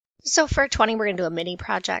So for 20, we're going to do a mini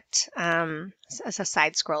project. It's a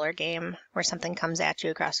side scroller game where something comes at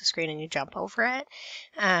you across the screen and you jump over it.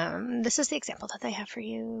 This is the example that they have for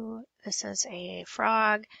you. This is a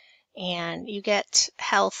frog, and you get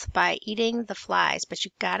health by eating the flies, but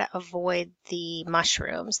you got to avoid the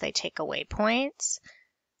mushrooms. They take away points.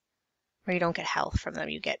 Or you don't get health from them,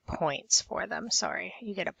 you get points for them. Sorry,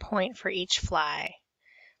 you get a point for each fly,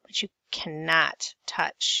 but you cannot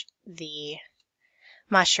touch the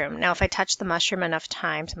mushroom. Now, if I touch the mushroom enough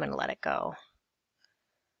times, I'm going to let it go.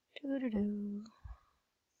 Doo-doo-doo.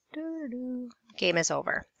 Doo-doo-doo. Game is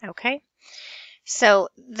over. Okay? So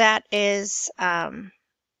that is, I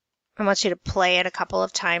want you to play it a couple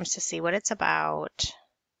of times to see what it's about.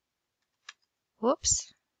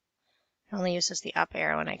 Whoops. It only uses the up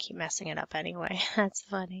arrow and I keep messing it up anyway. That's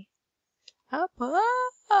funny. Up.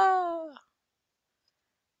 Oh.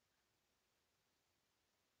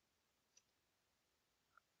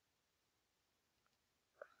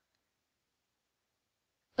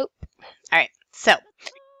 Oop. All right. So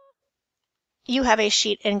you have a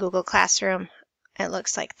sheet in Google Classroom. It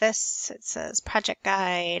looks like this. It says Project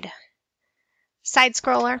Guide, Side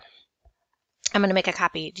Scroller. I'm going to make a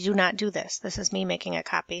copy. Do not do this. This is me making a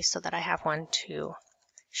copy so that I have one to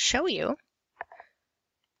show you.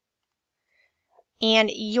 And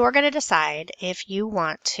you're going to decide if you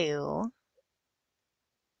want to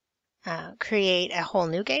create a whole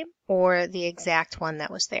new game or the exact one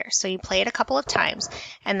that was there. So you play it a couple of times,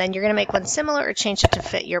 and then you're going to make one similar or change it to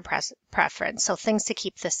fit your preference. So things to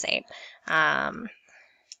keep the same.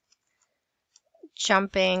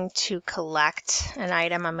 Jumping to collect an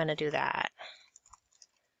item, I'm going to do that.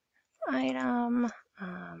 Item.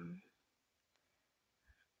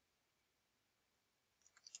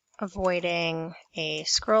 Avoiding a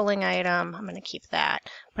scrolling item, I'm going to keep that,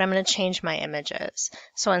 but I'm going to change my images.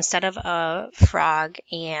 So instead of a frog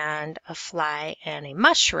and a fly and a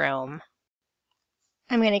mushroom,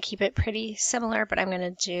 I'm going to keep it pretty similar, but I'm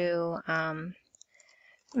going to do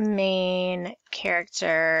main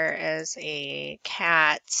character as a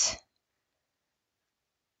cat,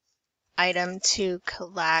 item to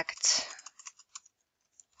collect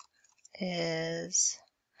is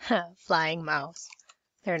flying mouse.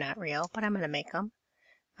 They're not real, but I'm going to make them.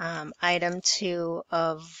 Item to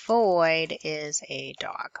avoid is a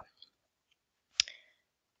dog.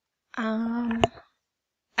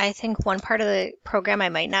 I think one part of the program I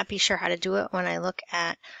might not be sure how to do it when I look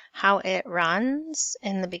at how it runs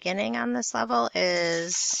in the beginning on this level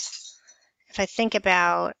is if I think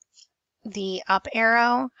about the up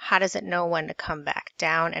arrow, how does it know when to come back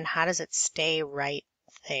down and how does it stay right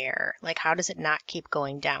there? Like how does it not keep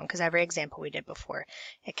going down? Because every example we did before,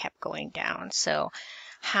 it kept going down. So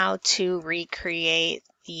how to recreate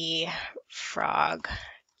the frog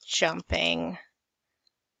jumping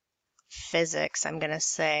physics, I'm going to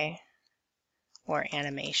say, or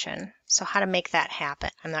animation. So how to make that happen.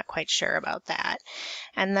 I'm not quite sure about that.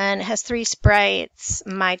 And then it has 3 sprites.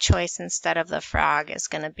 My choice instead of the frog is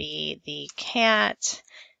going to be the cat.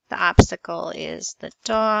 The obstacle is the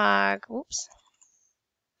dog. Oops.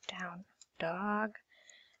 Down. Dog.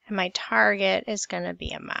 And my target is going to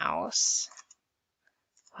be a mouse.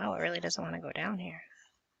 Wow, it really doesn't want to go down here.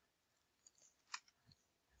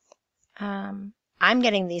 I'm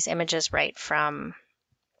getting these images right from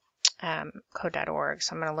code.org.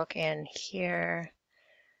 So I'm going to look in here.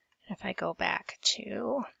 If I go back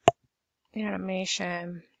to the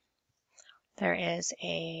animation, there is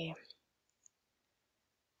a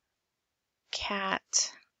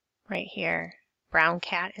cat right here. Brown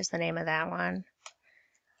cat is the name of that one.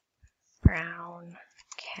 Brown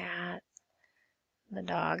cat. The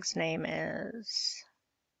dog's name is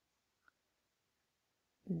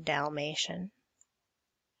Dalmatian.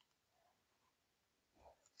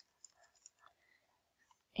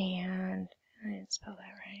 And I didn't spell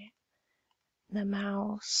that right. The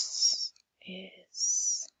mouse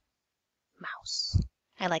is Mouse.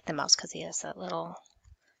 I like the mouse because he has that little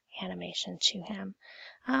animation to him.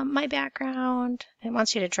 My background, it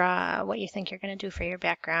wants you to draw what you think you're going to do for your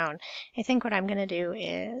background. I think what I'm going to do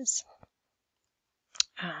is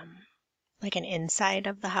like an inside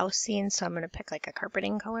of the house scene. So I'm going to pick like a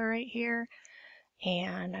carpeting color right here.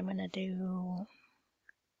 And I'm going to do,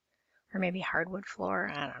 or maybe hardwood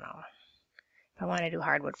floor. I don't know. If I want to do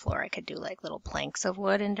hardwood floor, I could do like little planks of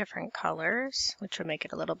wood in different colors, which would make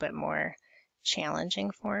it a little bit more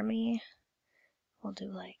challenging for me. We'll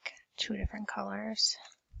do like 2 different colors.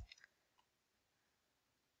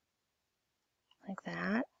 Like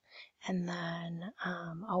that. And then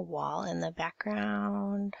a wall in the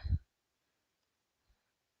background.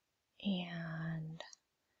 And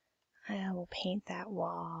I will paint that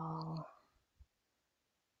wall.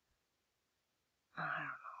 I don't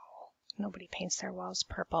know. Nobody paints their walls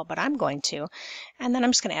purple, but I'm going to. And then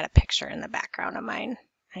I'm just going to add a picture in the background of mine.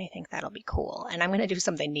 I think that'll be cool. And I'm going to do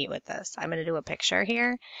something neat with this. I'm going to do a picture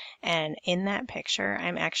here. And in that picture,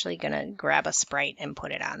 I'm actually going to grab a sprite and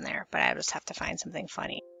put it on there. But I just have to find something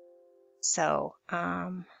funny. So,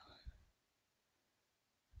 I'm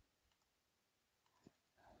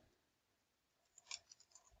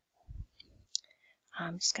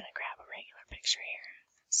just going to grab a regular picture here.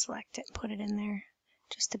 Select it and put it in there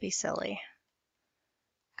just to be silly.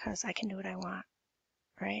 Because I can do what I want,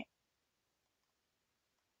 right?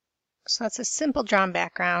 So it's a simple drawn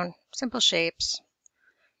background, simple shapes.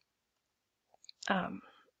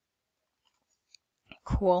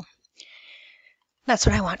 Cool. That's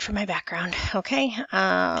what I want for my background, okay?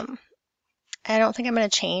 I don't think I'm going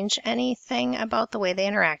to change anything about the way they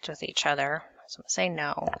interact with each other. So I'm going to say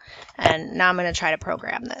no. And now I'm going to try to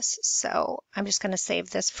program this. So I'm just going to save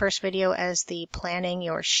this first video as the planning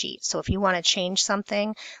your sheet. So if you want to change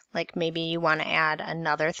something, like maybe you want to add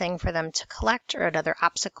another thing for them to collect or another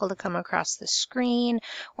obstacle to come across the screen,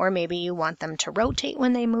 or maybe you want them to rotate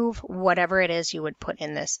when they move, whatever it is you would put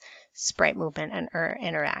in this sprite movement and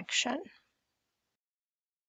interaction.